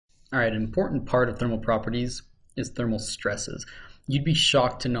All right, an important part of thermal properties is thermal stresses. You'd be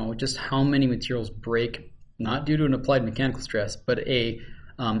shocked to know just how many materials break, not due to an applied mechanical stress, but an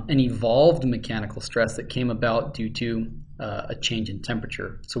evolved mechanical stress that came about due to a change in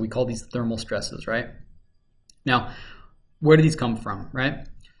temperature. So we call these thermal stresses, right? Now, where do these come from, right?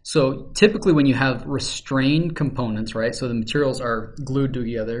 So typically when you have restrained components, right? So the materials are glued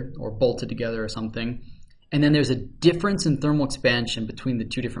together or bolted together or something, and then there's a difference in thermal expansion between the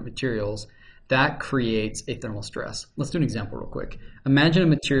two different materials, that creates a thermal stress. Let's do an example real quick. Imagine a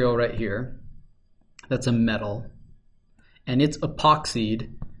material right here that's a metal, and it's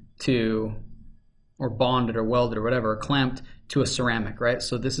epoxied to, or bonded or welded or whatever, clamped to a ceramic, right?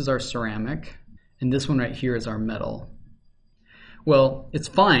 So this is our ceramic, and this one right here is our metal. Well, it's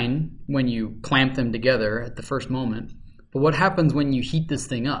fine when you clamp them together at the first moment, but what happens when you heat this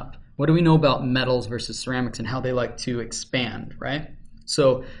thing up? What do we know about metals versus ceramics and how they like to expand, right?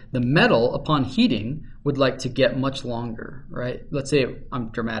 So the metal, upon heating, would like to get much longer, right? Let's say I'm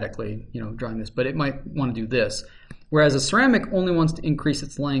dramatically, drawing this, but it might want to do this. Whereas a ceramic only wants to increase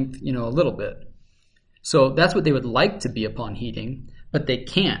its length, a little bit. So that's what they would like to be upon heating, but they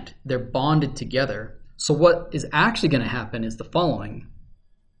can't. They're bonded together. So what is actually going to happen is the following.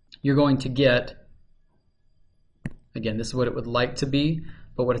 You're going to get, again, this is what it would like to be,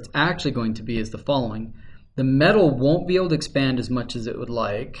 but what it's actually going to be is the following. The metal won't be able to expand as much as it would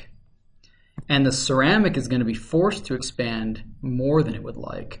like, and the ceramic is going to be forced to expand more than it would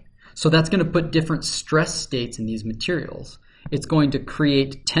like. So that's going to put different stress states in these materials. It's going to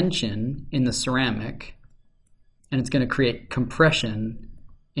create tension in the ceramic, and it's going to create compression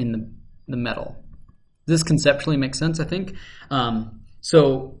in the metal. This conceptually makes sense, I think.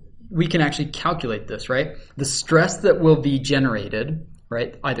 So we can actually calculate this, right? The stress that will be generated,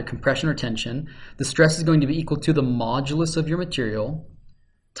 right, either compression or tension, the stress is going to be equal to the modulus of your material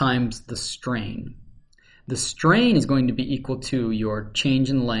times the strain. The strain is going to be equal to your change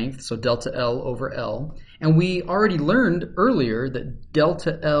in length, so delta L over L. And we already learned earlier that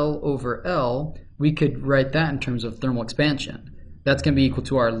delta L over L, we could write that in terms of thermal expansion. That's going to be equal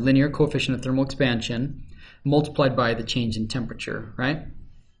to our linear coefficient of thermal expansion multiplied by the change in temperature, right?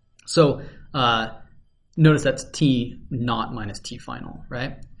 So notice that's T naught minus T final,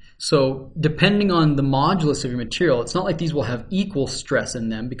 right? So depending on the modulus of your material, it's not like these will have equal stress in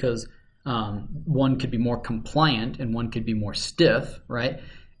them because one could be more compliant and one could be more stiff, right?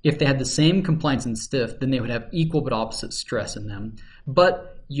 If they had the same compliance and stiff, then they would have equal but opposite stress in them.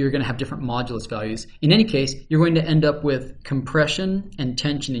 But you're going to have different modulus values. In any case, you're going to end up with compression and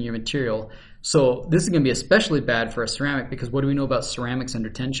tension in your material. So this is going to be especially bad for a ceramic because what do we know about ceramics under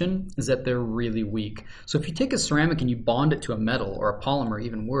tension is that they're really weak. So if you take a ceramic and you bond it to a metal or a polymer,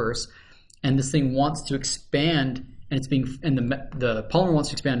 even worse, and this thing wants to expand and the polymer wants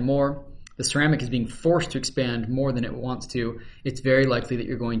to expand more, the ceramic is being forced to expand more than it wants to, it's very likely that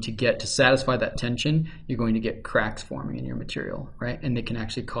you're going to get, to satisfy that tension, you're going to get cracks forming in your material, right? And they can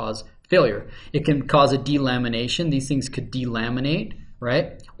actually cause failure. It can cause a delamination. These things could delaminate,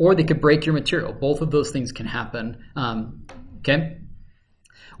 right? Or they could break your material. Both of those things can happen, okay?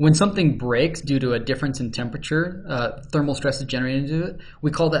 When something breaks due to a difference in temperature, thermal stress is generated into it,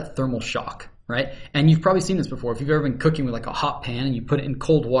 we call that thermal shock. Right? And you've probably seen this before. If you've ever been cooking with like a hot pan and you put it in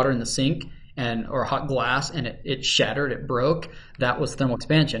cold water in the sink or hot glass and it shattered, it broke, that was thermal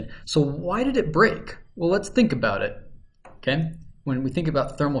expansion. So why did it break? Well, let's think about it, okay? When we think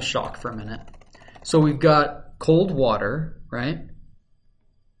about thermal shock for a minute. So we've got cold water, right?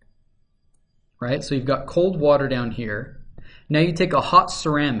 Right? So you've got cold water down here. Now you take a hot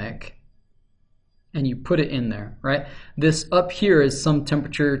ceramic and you put it in there, right? This up here is some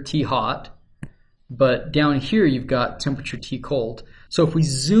temperature T hot. But down here, you've got temperature T cold. So if we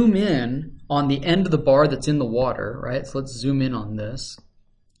zoom in on the end of the bar that's in the water, right? So let's zoom in on this.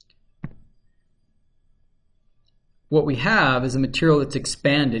 What we have is a material that's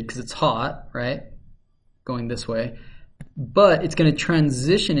expanded because it's hot, right? Going this way. But it's going to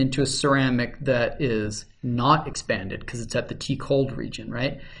transition into a ceramic that is not expanded because it's at the T cold region,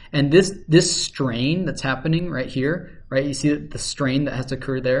 right? And this strain that's happening right here, right? You see the strain that has to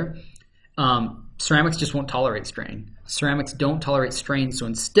occur there. Ceramics just won't tolerate strain. Ceramics don't tolerate strain, so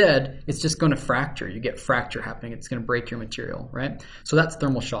instead, it's just going to fracture. You get fracture happening. It's going to break your material, right? So that's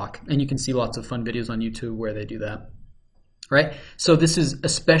thermal shock, and you can see lots of fun videos on YouTube where they do that, right? So this is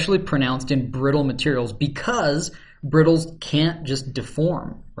especially pronounced in brittle materials because brittles can't just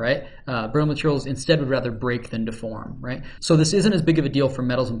deform, right? Brittle materials instead would rather break than deform, right? So this isn't as big of a deal for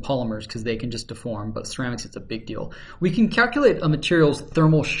metals and polymers because they can just deform, but ceramics, it's a big deal. We can calculate a material's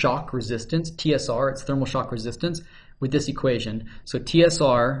thermal shock resistance, TSR, its thermal shock resistance, with this equation. So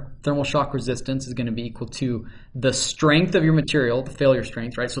TSR, thermal shock resistance, is going to be equal to the strength of your material, the failure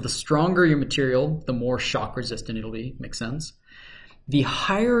strength, right? So the stronger your material, the more shock resistant it'll be. Makes sense. The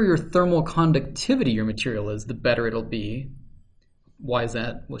higher your thermal conductivity your material is, the better it'll be. Why is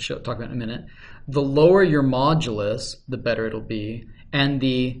that? We'll talk about it in a minute. The lower your modulus, the better it'll be. And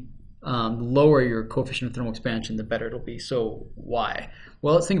the lower your coefficient of thermal expansion, the better it'll be. So why?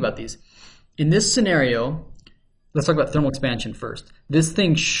 Well, let's think about these. In this scenario, let's talk about thermal expansion first. This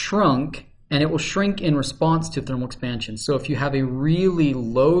thing shrunk, and it will shrink in response to thermal expansion. So if you have a really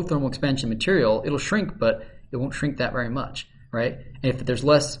low thermal expansion material, it'll shrink, but it won't shrink that very much, right? And if there's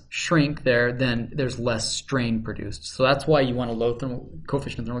less shrink there, then there's less strain produced. So that's why you want a low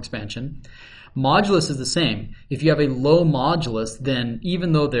coefficient of thermal expansion. Modulus is the same. If you have a low modulus, then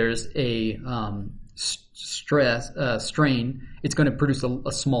even though there's a strain, it's going to produce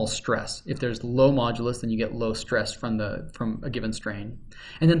a small stress. If there's low modulus, then you get low stress from a given strain.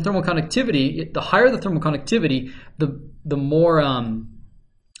 And then thermal conductivity, the higher the thermal conductivity, the more,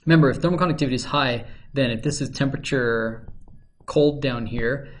 remember, if thermal conductivity is high, then if this is temperature cold down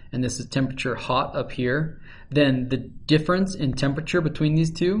here and this is temperature hot up here, then the difference in temperature between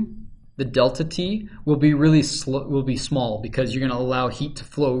these two, the delta T, will be really small, because you're going to allow heat to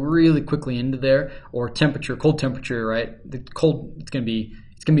flow really quickly into there. Or temperature, cold temperature, right? The cold, it's going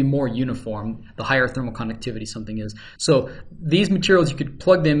to be more uniform the higher thermal conductivity something is. So these materials, you could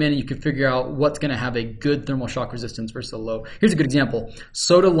plug them in and you could figure out what's going to have a good thermal shock resistance versus a low. Here's a good example.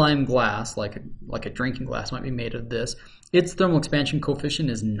 Soda lime glass, like a drinking glass, might be made of this. Its thermal expansion coefficient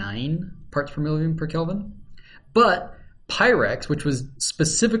is 9 parts per million per Kelvin. But Pyrex, which was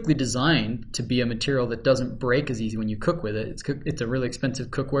specifically designed to be a material that doesn't break as easy when you cook with it. It's a really expensive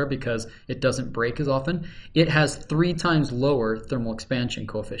cookware because it doesn't break as often. It has 3 times lower thermal expansion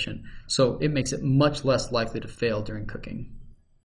coefficient. So it makes it much less likely to fail during cooking.